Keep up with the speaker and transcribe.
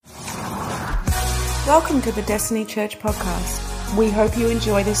Welcome to the Destiny Church podcast. We hope you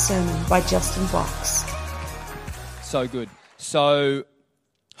enjoy this sermon by Justin Box. So good. So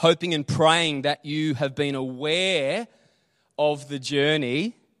hoping and praying that you have been aware of the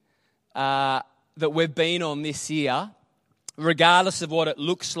journey that we've been on this year. Regardless of what it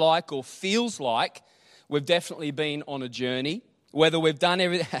looks like or feels like, we've definitely been on a journey. Whether we've done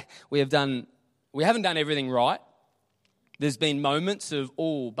everything, we haven't done everything right. There's been moments of,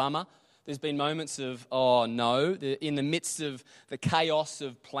 oh, bummer. There's been moments of, oh, no. In the midst of the chaos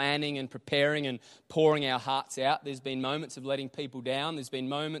of planning and preparing and pouring our hearts out, there's been moments of letting people down. There's been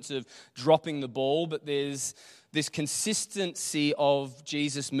moments of dropping the ball, but there's this consistency of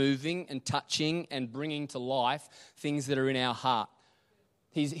Jesus moving and touching and bringing to life things that are in our heart.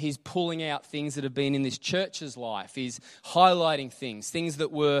 He's pulling out things that have been in this church's life. He's highlighting things that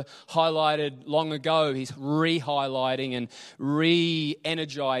were highlighted long ago. He's re-highlighting and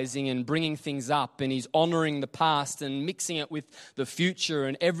re-energizing and bringing things up. And he's honoring the past and mixing it with the future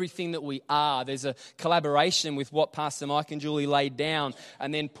and everything that we are. There's a collaboration with what Pastor Mike and Julie laid down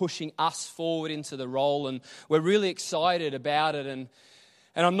and then pushing us forward into the role. And we're really excited about it. And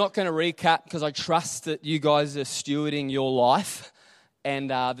I'm not going to recap because I trust that you guys are stewarding your life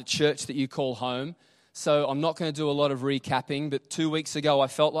and the church that you call home. So I'm not going to do a lot of recapping, but 2 weeks ago I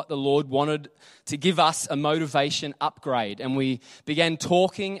felt like the Lord wanted to give us a motivation upgrade. And we began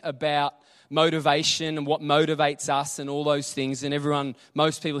talking about motivation and what motivates us and all those things. And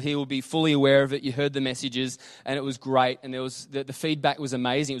most people here will be fully aware of it. You heard the messages and it was great. And there was the feedback was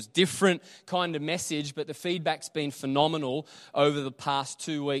amazing. It was a different kind of message, but the feedback's been phenomenal over the past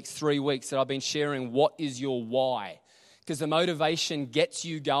 2 weeks, 3 weeks that I've been sharing what is your why. Because the motivation gets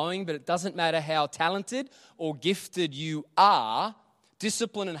you going, but it doesn't matter how talented or gifted you are,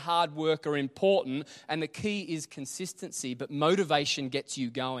 discipline and hard work are important, and the key is consistency, but motivation gets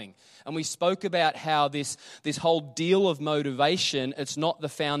you going. And we spoke about how this whole deal of motivation, it's not the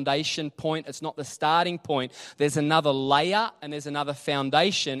foundation point, it's not the starting point. There's another layer and there's another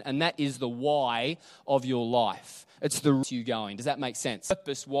foundation, and that is the why of your life. It's the you going. Does that make sense?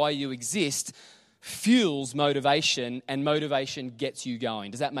 Purpose, why you exist, fuels motivation, and motivation gets you going.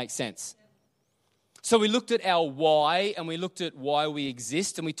 Does that make sense? So we looked at our why, and we looked at why we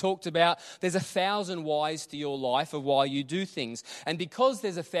exist, and we talked about there's 1,000 whys to your life of why you do things. And because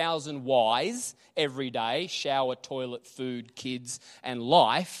there's 1,000 whys every day, shower, toilet, food, kids, and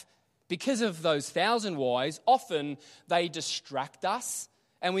life, because of those 1,000 whys, often they distract us,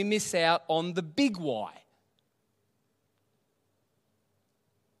 and we miss out on the big why.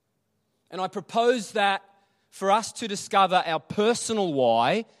 And I propose that for us to discover our personal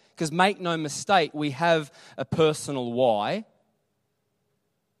why, because make no mistake, we have a personal why,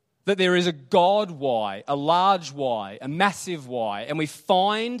 that there is a God why, a large why, a massive why. And we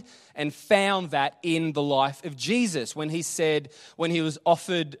find and found that in the life of Jesus. When he was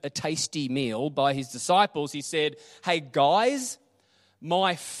offered a tasty meal by his disciples, he said, "Hey guys,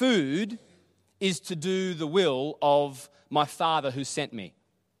 my food is to do the will of my Father who sent me."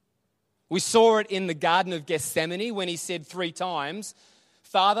 We saw it in the Garden of Gethsemane when he said 3 times,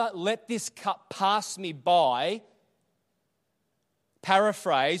 "Father, let this cup pass me by."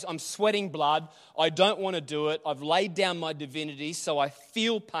 Paraphrase, I'm sweating blood. I don't want to do it. I've laid down my divinity, so I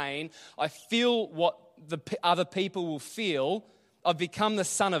feel pain. I feel what the other people will feel. I've become the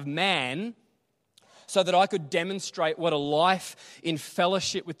Son of Man so that I could demonstrate what a life in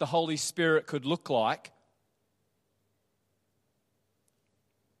fellowship with the Holy Spirit could look like.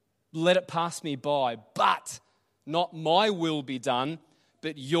 Let it pass me by, but not my will be done,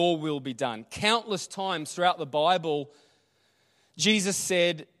 but your will be done. Countless times throughout the Bible, Jesus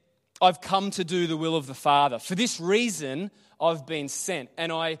said, "I've come to do the will of the Father. For this reason, I've been sent."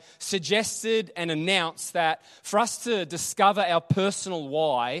 And I suggested and announced that for us to discover our personal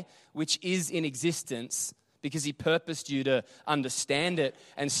why, which is in existence, because he purposed you to understand it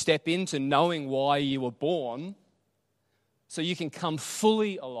and step into knowing why you were born, so you can come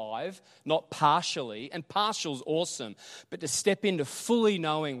fully alive, not partially. And partial's awesome, but to step into fully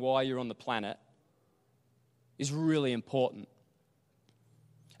knowing why you're on the planet is really important.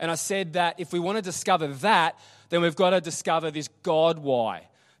 And I said that if we want to discover that, then we've got to discover this God why,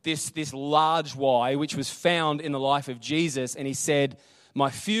 this large why, which was found in the life of Jesus. And he said,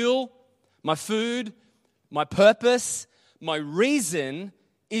 my fuel, my food, my purpose, my reason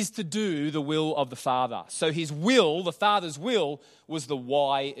is to do the will of the Father. So his will, the Father's will, was the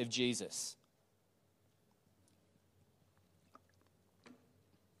why of Jesus.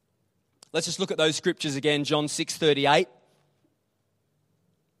 Let's just look at those scriptures again. John 6:38.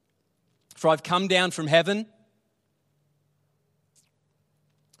 "For I've come down from heaven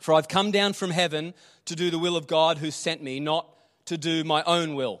For I've come down from heaven to do the will of God who sent me, not to do my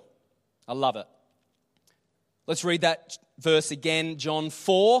own will. I love it. Let's read that verse again, John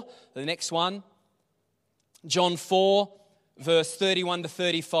 4, the next one. John 4, verse 31 to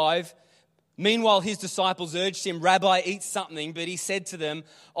 35. Meanwhile, his disciples urged him, Rabbi, eat something. But he said to them,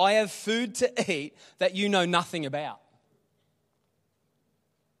 I have food to eat that you know nothing about.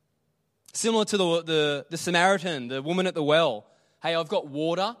 Similar to the Samaritan, the woman at the well. Hey, I've got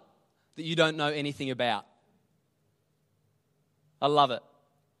water that you don't know anything about. I love it.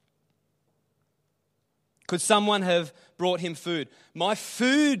 Could someone have brought him food? My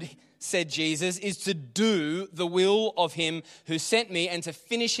food, said Jesus, is to do the will of him who sent me and to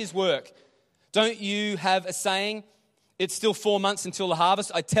finish his work. Don't you have a saying, it's still 4 months until the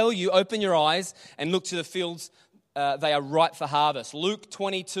harvest? I tell you, open your eyes and look to the fields. They are ripe for harvest. Luke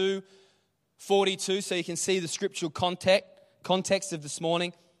 22:42, so you can see the scriptural context of this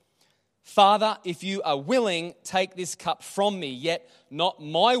morning. Father, if you are willing, take this cup from me, yet not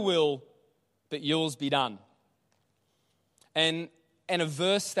my will, but yours be done. And a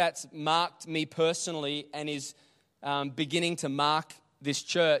verse that's marked me personally and is beginning to mark this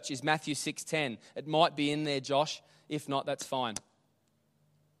church is Matthew 6:10. It might be in there, Josh. If not, that's fine.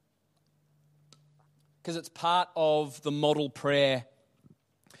 Because it's part of the model prayer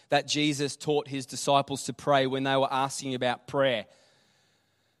that Jesus taught his disciples to pray when they were asking about prayer.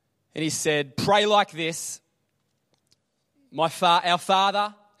 And he said, pray like this, our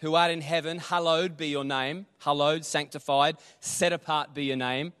Father who art in heaven, hallowed be your name. Hallowed, sanctified, set apart be your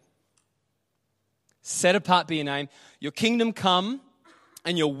name. Set apart be your name. Your kingdom come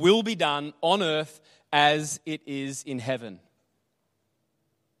and your will be done on earth as it is in heaven.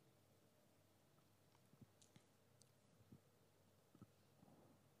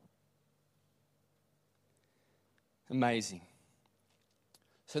 Amazing.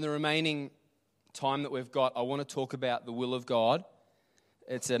 So in the remaining time that we've got, I want to talk about the will of God.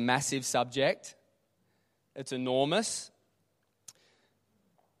 It's a massive subject. It's enormous.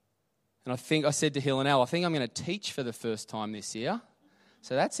 And I think I said to Hill and Al, I think I'm going to teach for the first time this year.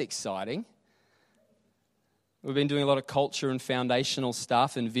 So that's exciting. We've been doing a lot of culture and foundational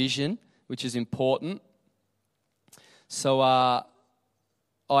stuff and vision, which is important. So I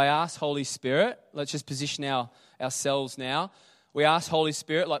asked Holy Spirit, let's just position ourselves now. We asked Holy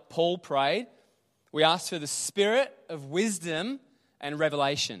Spirit, like Paul prayed, we asked for the spirit of wisdom and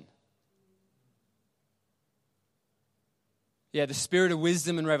revelation. Yeah, the spirit of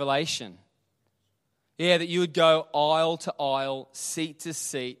wisdom and revelation. Yeah, that you would go aisle to aisle, seat to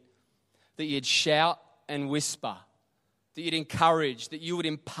seat, that you'd shout and whisper, that you'd encourage, that you would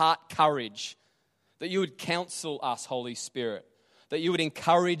impart courage, that you would counsel us, Holy Spirit, that you would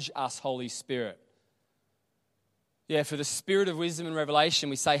encourage us, Holy Spirit. Yeah, for the spirit of wisdom and revelation,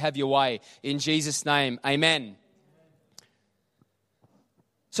 we say, have your way. In Jesus' name, amen.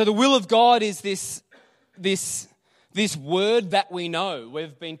 So the will of God is this word that we know.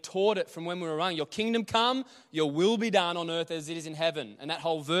 We've been taught it from when we were young. Your kingdom come, your will be done on earth as it is in heaven. And that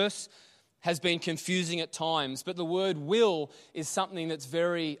whole verse has been confusing at times. But the word will is something that's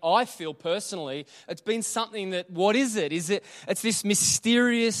very, I feel personally, it's been something that, what is it? It's this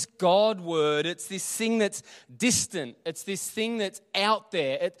mysterious God word. It's this thing that's distant. It's this thing that's out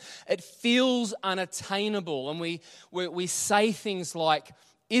there. It feels unattainable. And we say things like,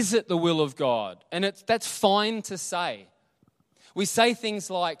 is it the will of God? And that's fine to say. We say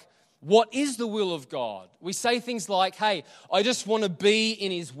things like, what is the will of God? We say things like, hey, I just want to be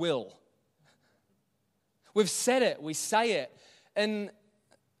in his will. We've said it, we say it, and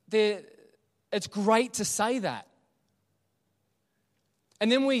it's great to say that.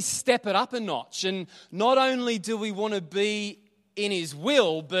 And then we step it up a notch, and not only do we want to be in his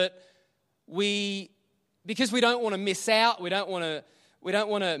will, but because we don't want to miss out, we don't want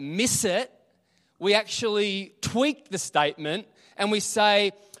to miss it, we actually tweak the statement and we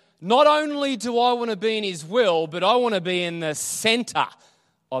say, not only do I want to be in his will, but I want to be in the center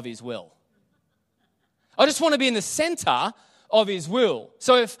of his will. I just want to be in the center of his will.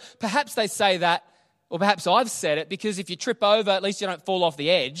 So if perhaps they say that, or perhaps I've said it, because if you trip over, at least you don't fall off the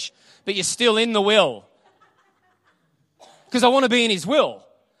edge, but you're still in the will. Because I want to be in his will.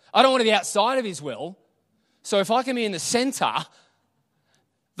 I don't want to be outside of his will. So if I can be in the center,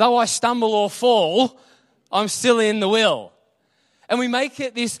 though I stumble or fall, I'm still in the will. And we make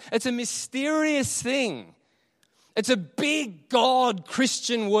it it's a mysterious thing. It's a big God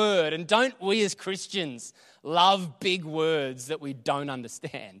Christian word. And don't we as Christians love big words that we don't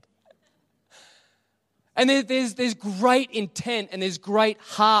understand? And there's great intent and there's great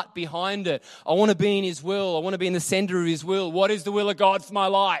heart behind it. I want to be in His will. I want to be in the center of His will. What is the will of God for my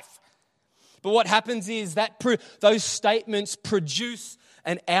life? But what happens is that those statements produce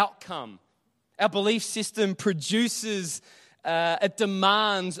an outcome. Our belief system produces, it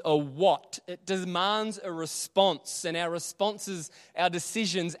demands a what? It demands a response. And our responses, our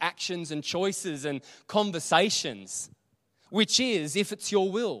decisions, actions and choices and conversations, which is, if it's your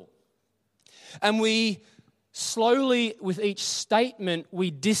will. And we slowly, with each statement,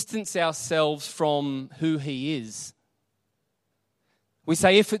 we distance ourselves from who He is. We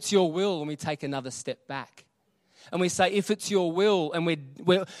say, if it's your will, and we take another step back. And we say, if it's your will, and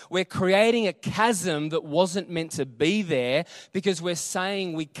we're creating a chasm that wasn't meant to be there because we're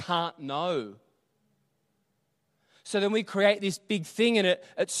saying we can't know. So then we create this big thing and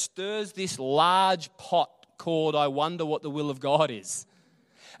it stirs this large pot called, I wonder what the will of God is.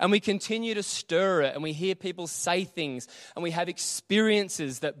 And we continue to stir it and we hear people say things and we have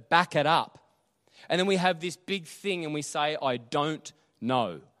experiences that back it up. And then we have this big thing and we say, I don't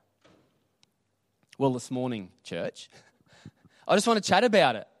know. Well, this morning, church, I just want to chat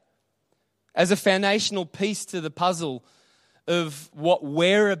about it as a foundational piece to the puzzle of what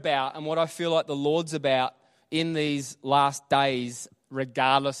we're about and what I feel like the Lord's about in these last days,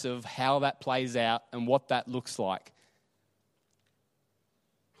 regardless of how that plays out and what that looks like.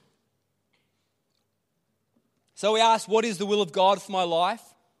 So we ask, what is the will of God for my life?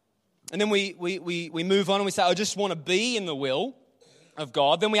 And then we move on and we say, I just want to be in the will of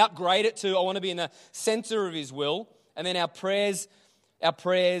God. Then we upgrade it to, I want to be in the center of His will. And then our prayers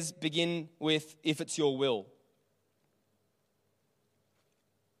begin with, if it's your will.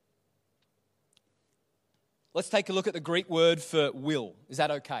 Let's take a look at the Greek word for will. Is that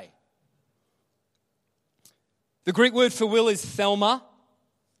okay? The Greek word for will is Thelma,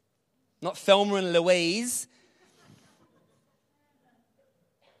 not Thelma and Louise.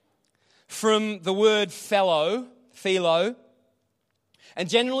 From the word philo, and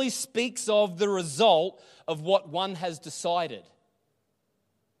generally speaks of the result of what one has decided.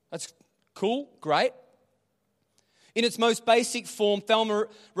 That's cool, great. In its most basic form, thelma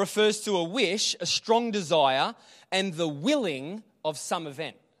refers to a wish, a strong desire, and the willing of some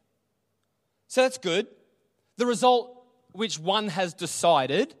event. So that's good. The result which one has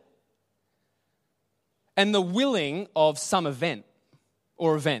decided, and the willing of some event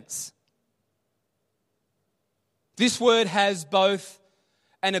or events. This word has both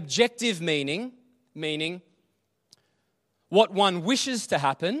an objective meaning what one wishes to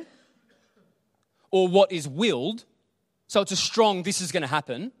happen or what is willed. So it's a strong, this is going to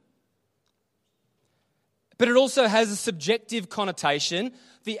happen. But it also has a subjective connotation,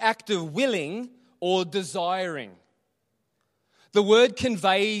 the act of willing or desiring. The word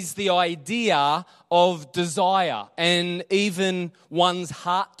conveys the idea of desire and even one's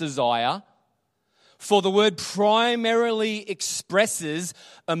heart desire. For the word primarily expresses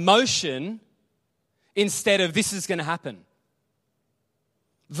emotion instead of this is going to happen.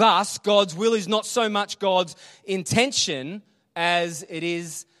 Thus, God's will is not so much God's intention as it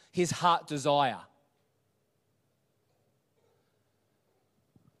is His heart desire.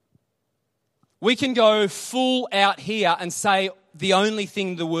 We can go full out here and say the only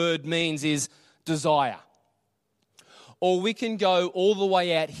thing the word means is desire. Or we can go all the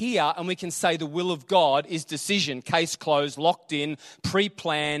way out here and we can say the will of God is decision, case closed, locked in,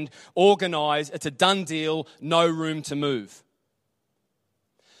 pre-planned, organised, it's a done deal, no room to move.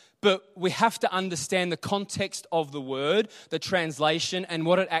 But we have to understand the context of the word, the translation, and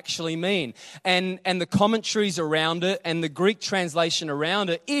what it actually means. And the commentaries around it and the Greek translation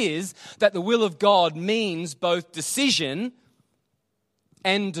around it is that the will of God means both decision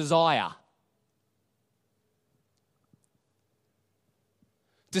and desire.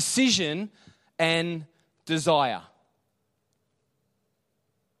 Decision and desire.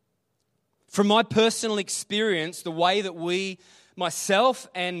 From my personal experience, the way that myself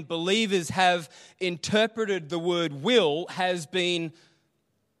and believers have interpreted the word will has been,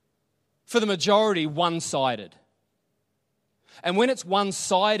 for the majority, one-sided. And when it's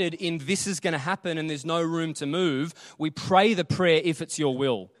one-sided in this is going to happen and there's no room to move, we pray the prayer, if it's your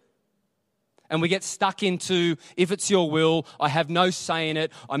will. And we get stuck into, if it's your will, I have no say in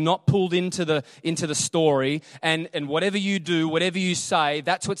it, I'm not pulled into the story, and whatever you do, whatever you say,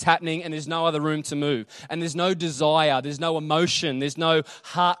 that's what's happening, and there's no other room to move. And there's no desire, there's no emotion, there's no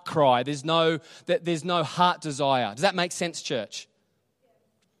heart cry, there's no heart desire. Does that make sense, church?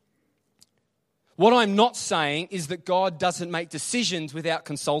 What I'm not saying is that God doesn't make decisions without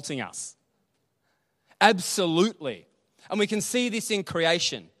consulting us. Absolutely. And we can see this in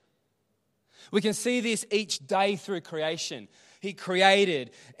creation. We can see this each day through creation. He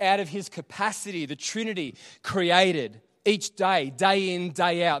created out of his capacity. The Trinity created each day, day in,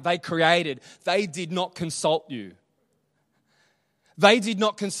 day out. They created. They did not consult you. They did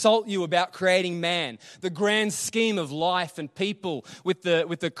not consult you about creating man, the grand scheme of life and people with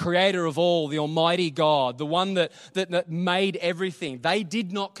the creator of all, the Almighty God, the one that made everything. They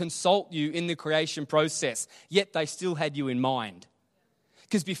did not consult you in the creation process, yet they still had you in mind.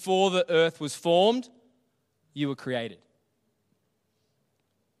 Because before the earth was formed, you were created.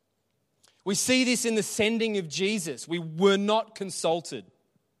 We see this in the sending of Jesus. We were not consulted.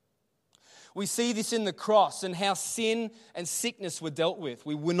 We see this in the cross and how sin and sickness were dealt with.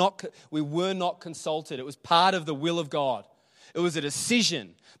 We were not consulted. It was part of the will of God. It was a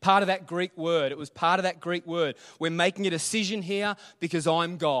decision, part of that Greek word. It was part of that Greek word. We're making a decision here because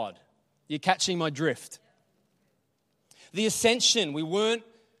I'm God. You're catching my drift. The ascension, we weren't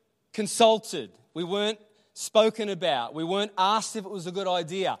consulted. We weren't spoken about. We weren't asked if it was a good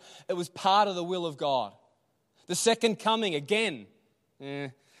idea. It was part of the will of God. The second coming, again,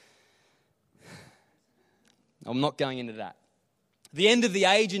 I'm not going into that. The end of the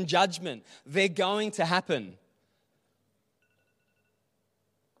age and judgment, they're going to happen.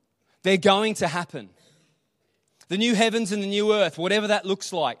 They're going to happen. The new heavens and the new earth, whatever that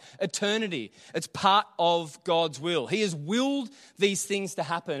looks like, eternity, it's part of God's will. He has willed these things to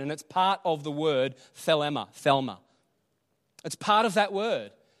happen, and it's part of the word thelma. It's part of that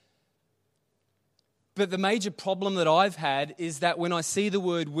word. But the major problem that I've had is that when I see the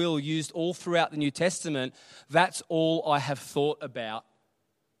word will used all throughout the New Testament, that's all I have thought about.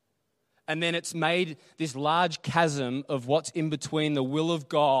 And then it's made this large chasm of what's in between the will of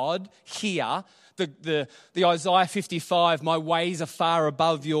God here, the Isaiah 55, my ways are far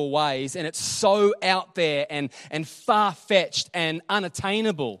above your ways, and it's so out there and far-fetched and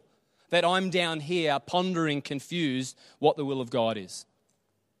unattainable that I'm down here pondering, confused, what the will of God is.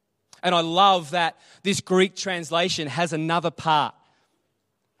 And I love that this Greek translation has another part,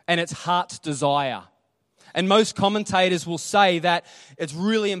 and it's heart's desire. And most commentators will say that it's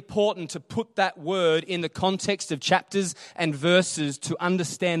really important to put that word in the context of chapters and verses to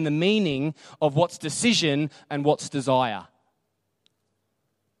understand the meaning of what's decision and what's desire.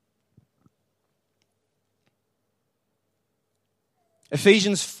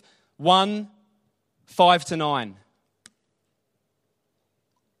 Ephesians 1, 5-9.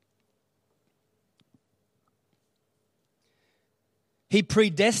 He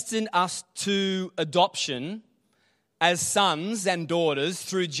predestined us to adoption as sons and daughters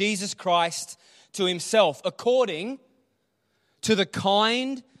through Jesus Christ to himself, according to the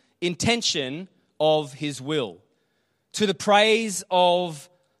kind intention of his will, to the praise of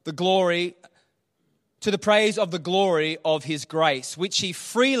the glory of his grace, which he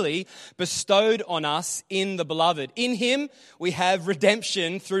freely bestowed on us in the beloved. In him we have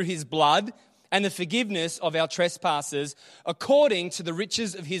redemption through his blood, and the forgiveness of our trespasses, according to the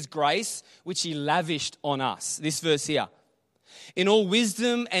riches of his grace, which he lavished on us. This verse here. In all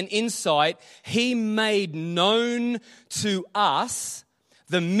wisdom and insight, he made known to us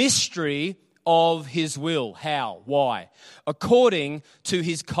the mystery of his will. How? Why? According to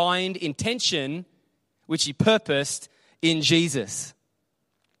his kind intention, which he purposed in Jesus.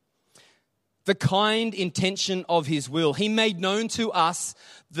 The kind intention of his will. He made known to us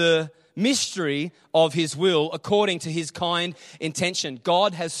the mystery of his will according to his kind intention.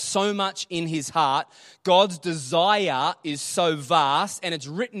 God has so much in his heart. God's desire is so vast, and it's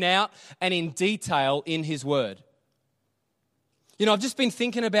written out and in detail in his word. You know, I've just been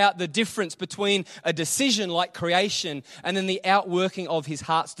thinking about the difference between a decision like creation and then the outworking of his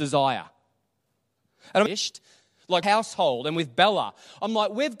heart's desire. And I'm like household, and with Bella, I'm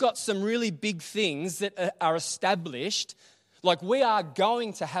like, we've got some really big things that are established. Like, we are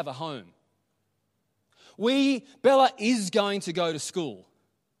going to have a home. Bella is going to go to school.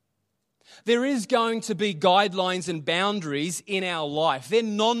 There is going to be guidelines and boundaries in our life. They're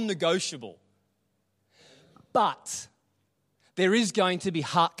non-negotiable. But there is going to be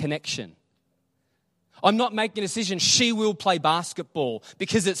heart connection. I'm not making a decision she will play basketball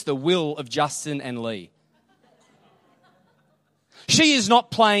because it's the will of Justin and Lee. She is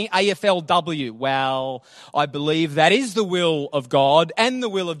not playing AFLW. Well, I believe that is the will of God and the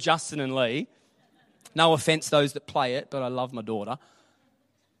will of Justin and Lee. No offense those that play it, but I love my daughter.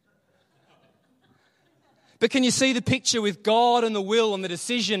 But can you see the picture with God and the will and the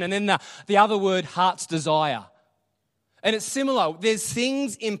decision, and then the other word, heart's desire? And it's similar. There's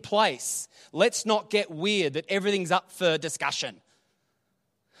things in place. Let's not get weird that everything's up for discussion.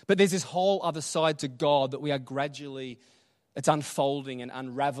 But there's this whole other side to God that we are gradually It's unfolding and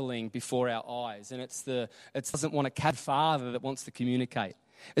unraveling before our eyes. And it doesn't want a cat father that wants to communicate.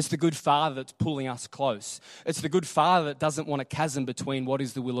 It's the good father that's pulling us close. It's the good father that doesn't want a chasm between what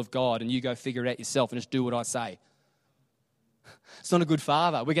is the will of God and you go figure it out yourself and just do what I say. It's not a good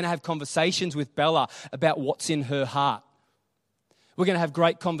father. We're going to have conversations with Bella about what's in her heart. We're going to have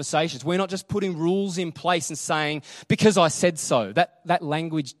great conversations. We're not just putting rules in place and saying, because I said so. That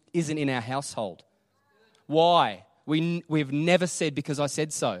language isn't in our household. Why? We've never said because I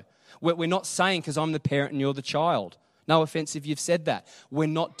said so. We're not saying because I'm the parent and you're the child. No offense if you've said that. We're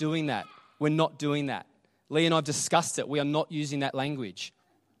not doing that. We're not doing that. Lee and I have discussed it. We are not using that language.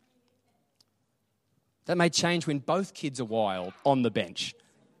 That may change when both kids are wild on the bench.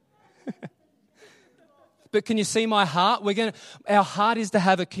 But can you see my heart? Our heart is to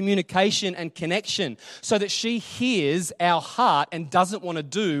have a communication and connection so that she hears our heart and doesn't want to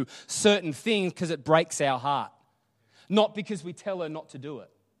do certain things because it breaks our heart. Not because we tell her not to do it.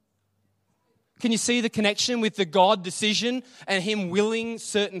 Can you see the connection with the God decision and him willing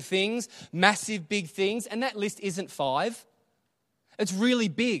certain things, massive big things? And that list isn't 5. It's really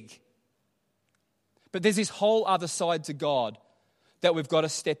big. But there's this whole other side to God that we've got to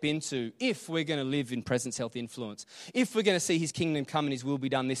step into if we're going to live in presence, health, influence. If we're going to see his kingdom come and his will be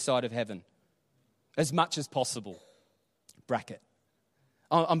done this side of heaven. As much as possible. Bracket.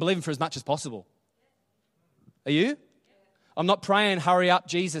 I'm believing for as much as possible. Are you? I'm not praying, hurry up,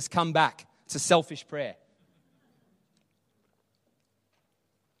 Jesus, come back. It's a selfish prayer.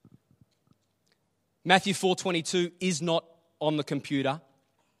 Matthew 4:22 is not on the computer.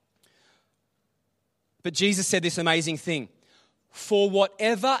 But Jesus said this amazing thing. For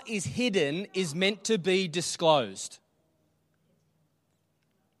whatever is hidden is meant to be disclosed.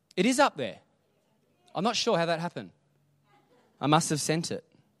 It is up there. I'm not sure how that happened. I must have sent it.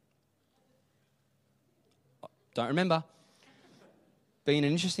 Don't remember. Been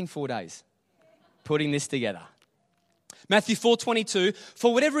an interesting 4 days putting this together. Matthew 4:22.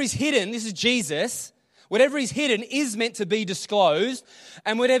 For whatever is hidden, this is Jesus. Whatever is hidden is meant to be disclosed,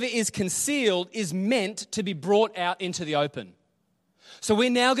 and whatever is concealed is meant to be brought out into the open. So we're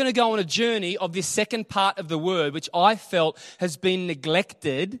now going to go on a journey of this second part of the word, which I felt has been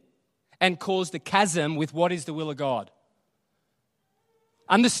neglected and caused a chasm with what is the will of God.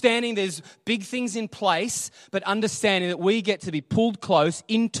 Understanding there's big things in place, but understanding that we get to be pulled close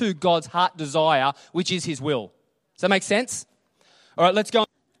into God's heart desire, which is his will. Does that make sense? All right, let's go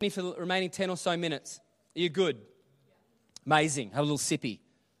on for the remaining 10 or so minutes. Are you good? Amazing. Have a little sippy.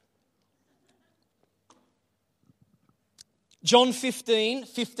 John 15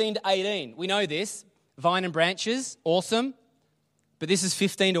 to 18. We know this. Vine and branches, awesome. But this is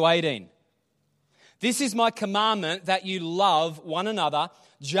 15 to 18. This is my commandment that you love one another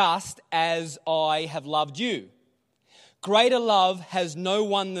just as I have loved you. Greater love has no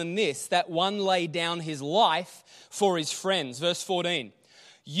one than this, that one lay down his life for his friends. Verse 14.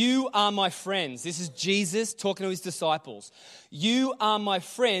 You are my friends. This is Jesus talking to his disciples. You are my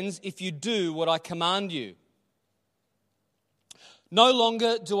friends if you do what I command you. No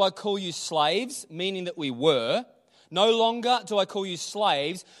longer do I call you slaves, meaning that we were. No longer do I call you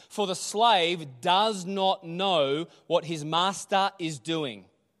slaves, for the slave does not know what his master is doing.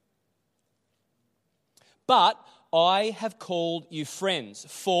 But I have called you friends.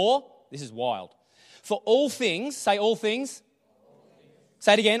 For, this is wild, for all things, say all things.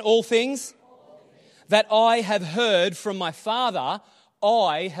 Say it again, all things that I have heard from my Father,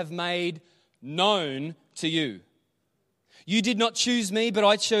 I have made known to you. You did not choose me, but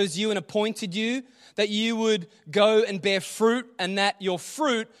I chose you and appointed you, that you would go and bear fruit and that your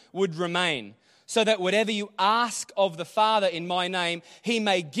fruit would remain, so that whatever you ask of the Father in my name, he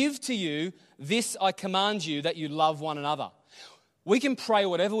may give to you. This I command you, that you love one another. We can pray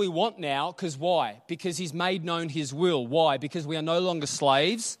whatever we want now, because why? Because he's made known his will. Why? Because we are no longer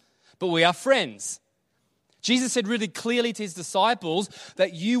slaves, but we are friends. Jesus said really clearly to his disciples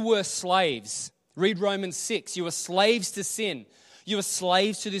that you were slaves. Read Romans 6. You were slaves to sin. You were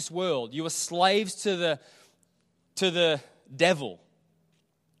slaves to this world. You were slaves to the devil.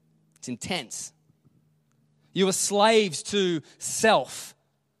 It's intense. You were slaves to self.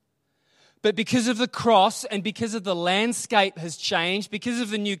 But because of the cross and because of the landscape has changed, because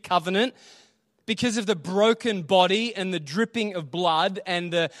of the new covenant, because of the broken body and the dripping of blood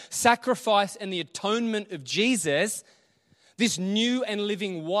and the sacrifice and the atonement of Jesus, this new and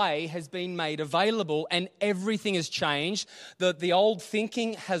living way has been made available and everything has changed. The old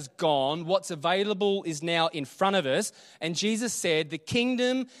thinking has gone. What's available is now in front of us. And Jesus said, the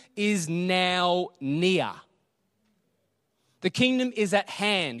kingdom is now near. The kingdom is at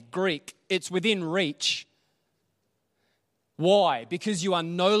hand, Greek. It's within reach. Why? Because you are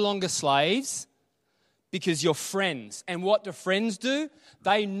no longer slaves, because you're friends. And what do friends do?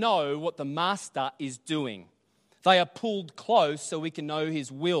 They know what the master is doing. They are pulled close so we can know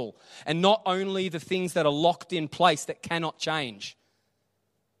his will, and not only the things that are locked in place that cannot change,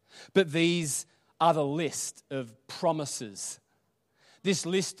 but these are the list of promises, this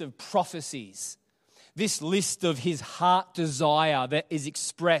list of prophecies, this list of his heart desire that is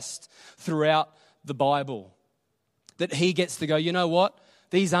expressed throughout the Bible. That he gets to go, you know what?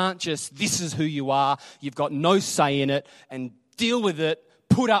 These aren't just, this is who you are, you've got no say in it, and deal with it,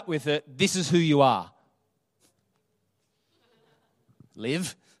 put up with it, this is who you are.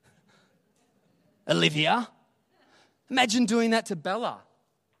 Liv, Olivia, imagine doing that to Bella.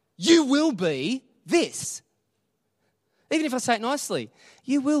 You will be this. Even if I say it nicely,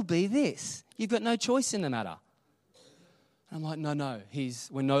 you will be this. You've got no choice in the matter. And I'm like, no,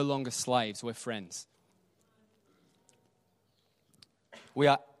 we're no longer slaves, we're friends. We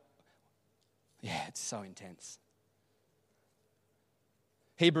are, it's so intense.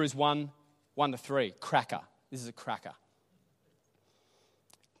 Hebrews 1:1-3, cracker. This is a cracker.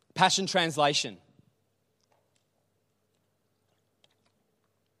 Passion Translation.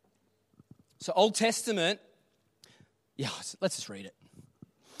 So Old Testament, let's just read it.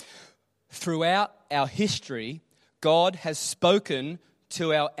 Throughout our history, God has spoken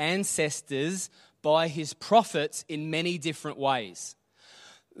to our ancestors by his prophets in many different ways.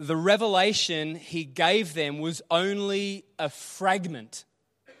 The revelation he gave them was only a fragment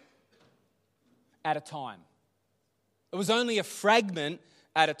at a time. It was only a fragment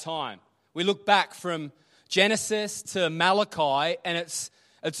at a time. We look back from Genesis to Malachi, and it's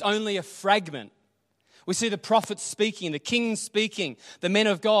only a fragment. We see the prophets speaking, the kings speaking, the men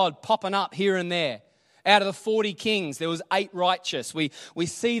of God popping up here and there. Out of the 40 kings, there was 8 righteous. We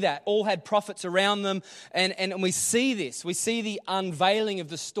see that. All had prophets around them, and we see this. We see the unveiling of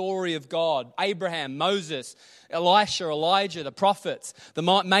the story of God. Abraham, Moses, Elisha, Elijah, the prophets,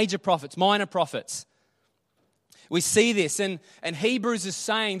 the major prophets, minor prophets. We see this, and Hebrews is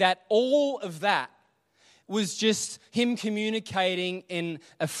saying that all of that was just him communicating in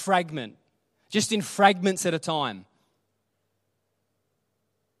a fragment, just in fragments at a time.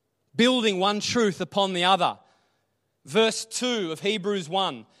 Building one truth upon the other. Verse 2 of Hebrews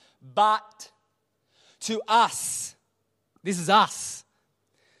 1, but to us, this is us,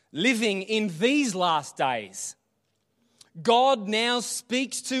 living in these last days, God now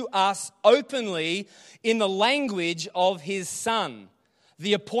speaks to us openly in the language of his Son,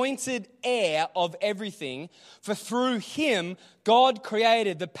 the appointed heir of everything. For through him, God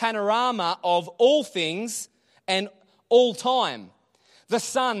created the panorama of all things and all time. The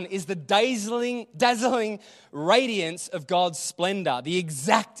Son is the dazzling radiance of God's splendor, the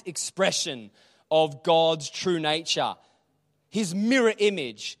exact expression of God's true nature. His mirror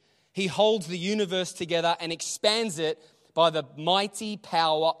image, he holds the universe together and expands it by the mighty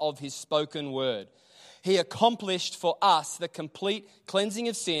power of his spoken word. He accomplished for us the complete cleansing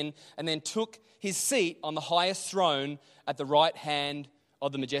of sin and then took his seat on the highest throne at the right hand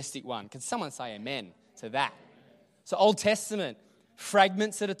of the majestic one. Can someone say amen to that? So Old Testament,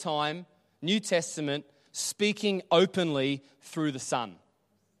 fragments at a time. New Testament, speaking openly through the Son.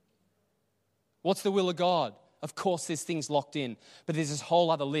 What's the will of God? Of course, there's things locked in, but there's this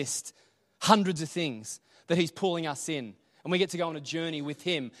whole other list, hundreds of things that he's pulling us in. And we get to go on a journey with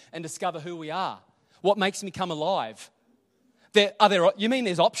him and discover who we are. What makes me come alive? You mean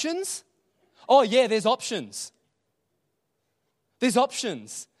there's options? Oh yeah, there's options. There's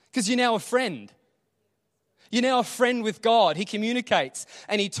options because you're now a friend. You're now a friend with God. He communicates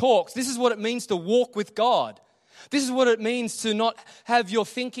and he talks. This is what it means to walk with God. This is what it means to not have your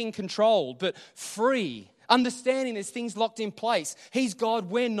thinking controlled, but free. Understanding there's things locked in place. He's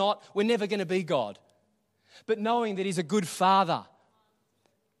God, we're not. We're never going to be God. But knowing that he's a good father.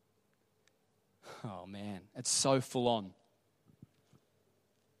 Oh man, it's so full on.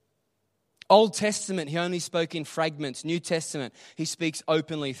 Old Testament, he only spoke in fragments. New Testament, he speaks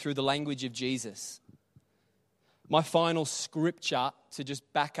openly through the language of Jesus. My final scripture to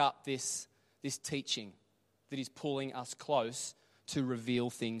just back up this teaching that he's pulling us close to reveal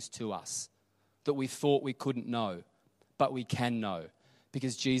things to us that we thought we couldn't know, but we can know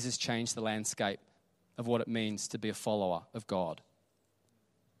because Jesus changed the landscape of what it means to be a follower of God.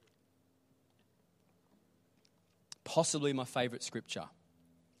 Possibly my favorite scripture.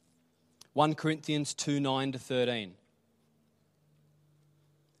 1 Corinthians 2:9-13.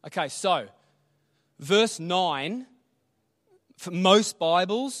 Okay, so verse 9, for most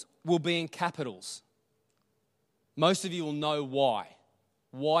Bibles, will be in capitals. Most of you will know why.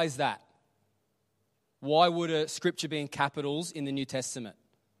 Why is that? Why would a scripture be in capitals in the New Testament?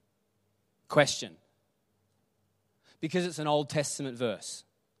 Question. Because it's an Old Testament verse.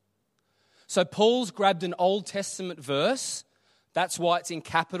 So Paul's grabbed an Old Testament verse. That's why it's in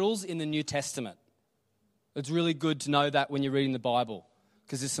capitals in the New Testament. It's really good to know that when you're reading the Bible,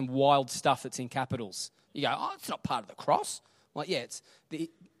 because there's some wild stuff that's in capitals. You go, oh, it's not part of the cross. Like, yeah,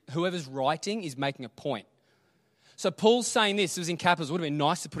 whoever's writing is making a point. So Paul's saying this. It was in capitals. It would have been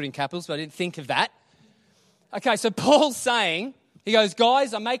nice to put it in capitals, but I didn't think of that. Okay, so Paul's saying, he goes,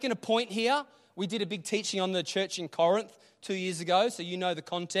 guys, I'm making a point here. We did a big teaching on the church in Corinth 2 years ago, so you know the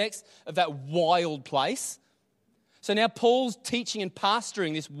context of that wild place. So now Paul's teaching and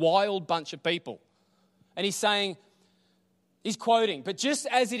pastoring this wild bunch of people. And he's saying, he's quoting, but just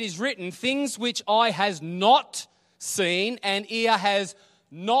as it is written, things which eye has not seen and ear has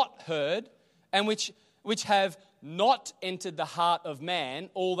not heard, and which have not entered the heart of man,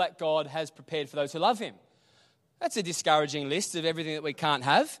 all that God has prepared for those who love him. That's a discouraging list of everything that we can't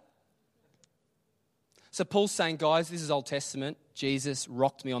have. So Paul's saying, guys, this is Old Testament. Jesus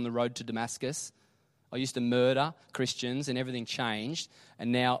rocked me on the road to Damascus. I used to murder Christians and everything changed.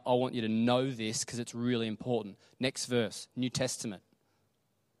 And now I want you to know this because it's really important. Next verse, New Testament.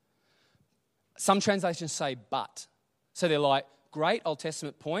 Some translations say but. So they're like, great Old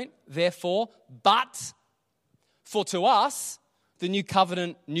Testament point. Therefore, but for to us, the new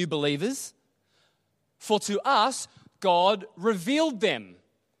covenant, new believers, for to us, God revealed them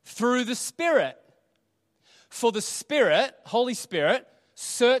through the Spirit. For the Spirit, Holy Spirit,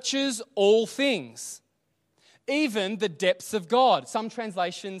 searches all things, even the depths of God. Some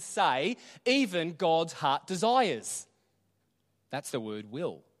translations say, even God's heart desires. That's the word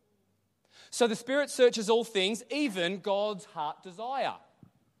will. So the Spirit searches all things, even God's heart desire.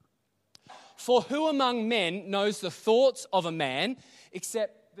 For who among men knows the thoughts of a man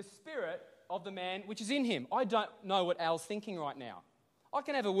except the spirit of the man which is in him? I don't know what Al's thinking right now. I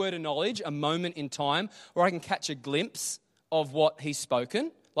can have a word of knowledge, a moment in time, where I can catch a glimpse of what he's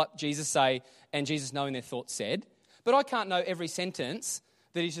spoken, like Jesus say, and Jesus knowing their thoughts said. But I can't know every sentence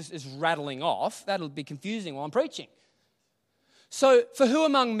that he's just is rattling off. That'll be confusing while I'm preaching. So, for who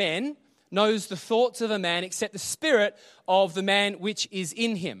among men knows the thoughts of a man except the spirit of the man which is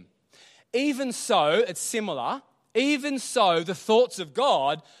in him? Even so, it's similar. Even so, the thoughts of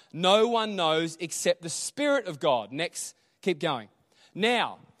God, no one knows except the Spirit of God. Next, keep going.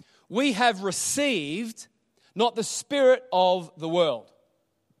 Now, we have received not the spirit of the world,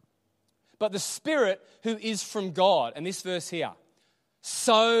 but the Spirit who is from God. And this verse here,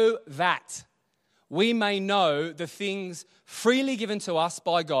 so that we may know the things freely given to us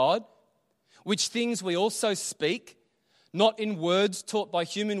by God, which things we also speak, not in words taught by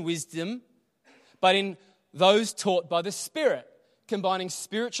human wisdom, but in those taught by the Spirit, combining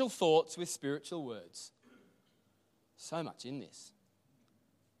spiritual thoughts with spiritual words. So much in this.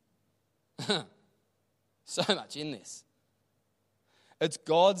 So much in this. It's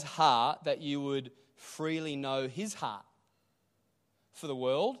God's heart that you would freely know his heart for the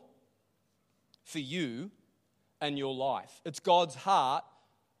world, for you, and your life. It's God's heart.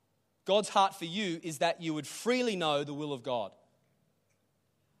 God's heart for you is that you would freely know the will of God,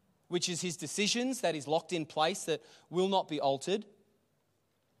 which is his decisions that is locked in place that will not be altered,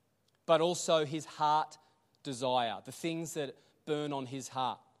 but also his heart desire, the things that burn on his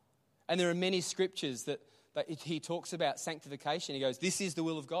heart. And there are many scriptures that he talks about sanctification. He goes, this is the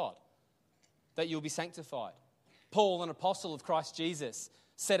will of God, that you'll be sanctified. Paul, an apostle of Christ Jesus,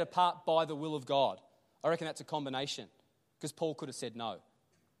 set apart by the will of God. I reckon that's a combination, because Paul could have said no.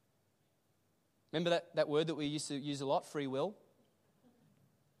 Remember that word that we used to use a lot, free will?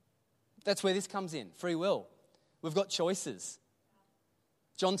 That's where this comes in, free will. We've got choices.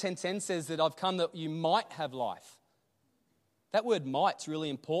 John 10:10 says that I've come that you might have life. That word might's really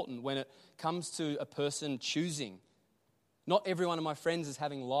important when it comes to a person choosing. Not every one of my friends is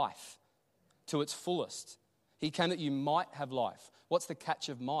having life to its fullest. He came that you might have life. What's the catch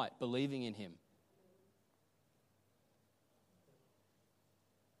of might? Believing in him.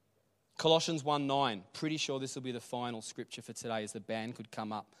 Colossians 1:9. Pretty sure this will be the final scripture for today as the band could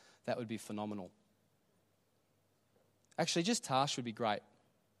come up. That would be phenomenal. Actually, just Tash would be great.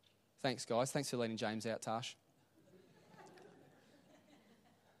 Thanks, guys. Thanks for letting James out, Tash.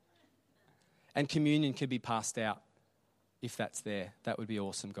 And communion could be passed out if that's there. That would be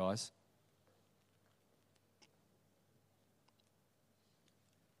awesome, guys.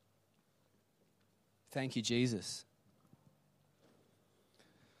 Thank you, Jesus.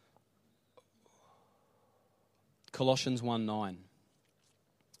 Colossians 1:9.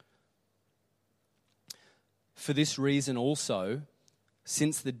 For this reason also,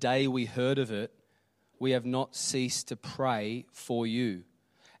 since the day we heard of it, we have not ceased to pray for you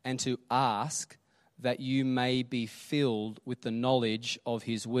and to ask that you may be filled with the knowledge of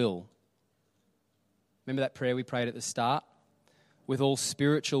his will. Remember that prayer we prayed at the start? With all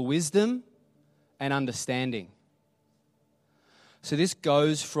spiritual wisdom and understanding. So this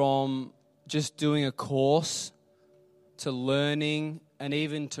goes from just doing a course to learning and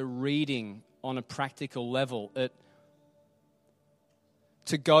even to reading on a practical level.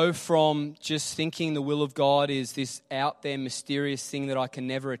 To go from just thinking the will of God is this out there mysterious thing that I can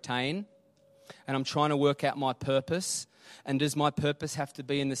never attain, and I'm trying to work out my purpose, and does my purpose have to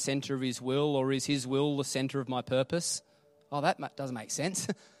be in the center of his will, or is his will the center of my purpose? Oh, that doesn't make sense.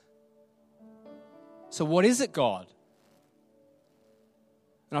 So what is it, God?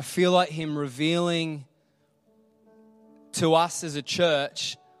 And I feel like him revealing to us as a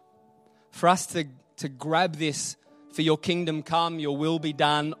church, for us to grab this, for your kingdom come, your will be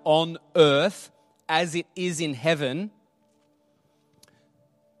done on earth as it is in heaven.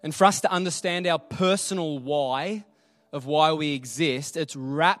 And for us to understand our personal why of why we exist, it's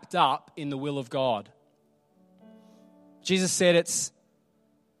wrapped up in the will of God. Jesus said,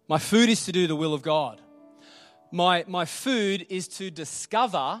 my food is to do the will of God. My food is to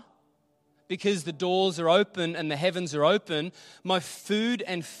discover, because the doors are open and the heavens are open, my food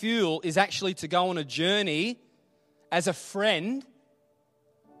and fuel is actually to go on a journey as a friend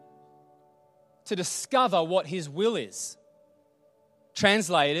to discover what his will is.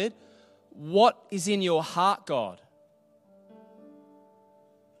 Translated, what is in your heart, God?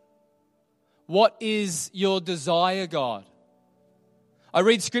 What is your desire, God? I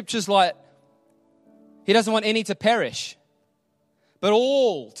read scriptures like, he doesn't want any to perish, but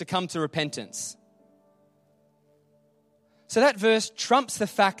all to come to repentance. So that verse trumps the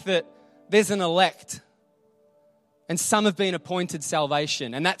fact that there's an elect and some have been appointed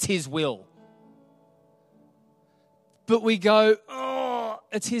salvation, and that's his will. But we go, oh,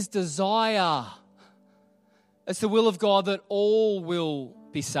 it's his desire. It's the will of God that all will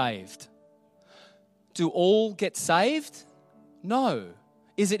be saved. Do all get saved? No.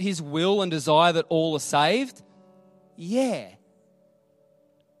 Is it his will and desire that all are saved? Yeah.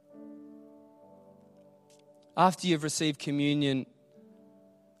 After you've received communion,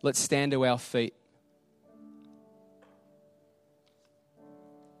 let's stand to our feet.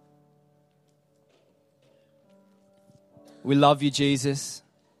 We love you, Jesus.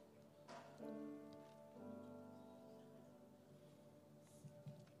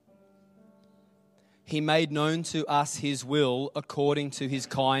 He made known to us his will according to his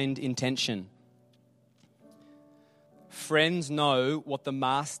kind intention. Friends know what the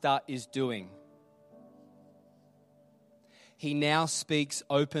Master is doing. He now speaks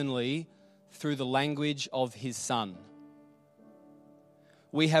openly through the language of his Son.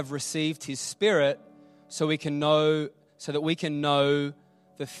 We have received his Spirit so that we can know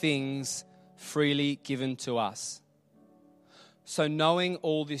the things freely given to us. So knowing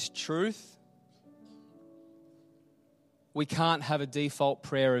all this truth, we can't have a default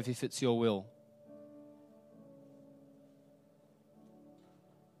prayer of if it's your will.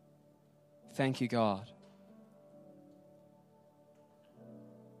 Thank you, God.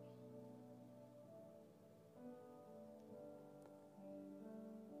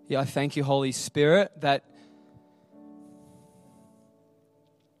 Yeah, I thank you, Holy Spirit, that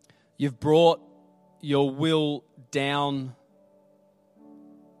you've brought your will down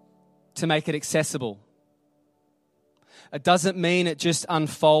to make it accessible. It doesn't mean it just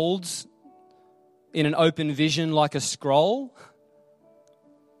unfolds in an open vision like a scroll.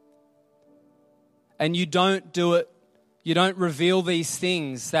 And you don't do it, you don't reveal these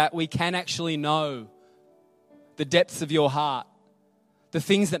things that we can actually know the depths of your heart, the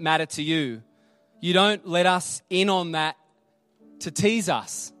things that matter to you. You don't let us in on that to tease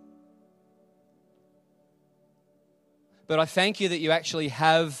us. But I thank you that you actually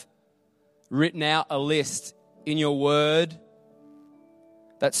have written out a list in your word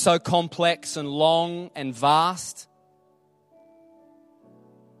that's so complex and long and vast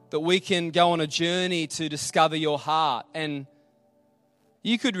that we can go on a journey to discover your heart. And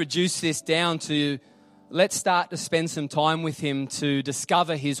you could reduce this down to, let's start to spend some time with him to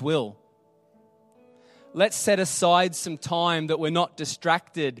discover his will. Let's set aside some time that we're not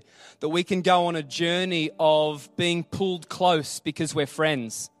distracted, that we can go on a journey of being pulled close because we're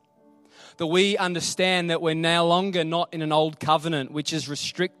friends. That we understand that we're no longer not in an old covenant, which is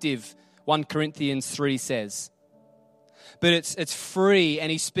restrictive, 1 Corinthians 3 says. But it's free, and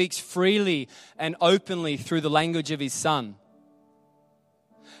he speaks freely and openly through the language of his Son.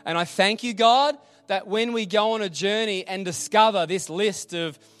 And I thank you, God, that when we go on a journey and discover this list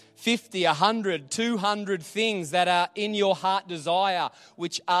of 50, 100, 200 things that are in your heart desire,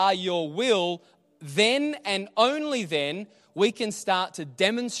 which are your will, then and only then we can start to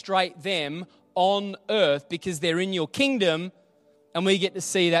demonstrate them on earth because they're in your kingdom, and we get to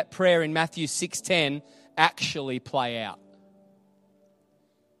see that prayer in Matthew 6:10 actually play out.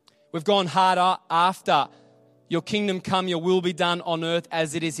 We've gone hard after your kingdom come, your will be done on earth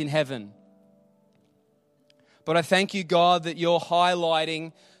as it is in heaven. But I thank you, God, that you're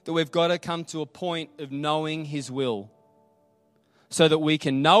highlighting that we've got to come to a point of knowing His will so that we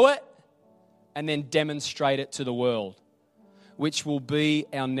can know it and then demonstrate it to the world, which will be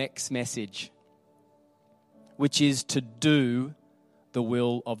our next message, which is to do the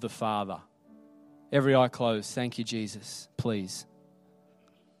will of the Father. Every eye closed. Thank you, Jesus. Please.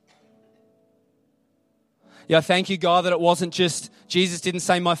 Yeah, thank you, God, that it wasn't just, Jesus didn't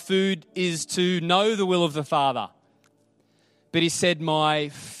say my food is to know the will of the Father. But He said my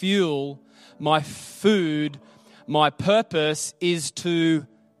fuel, my food, my purpose is to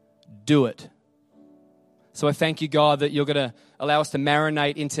do it. So I thank you, God, that you're going to allow us to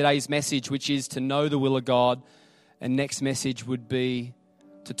marinate in today's message, which is to know the will of God. And next message would be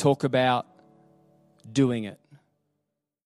to talk about doing it.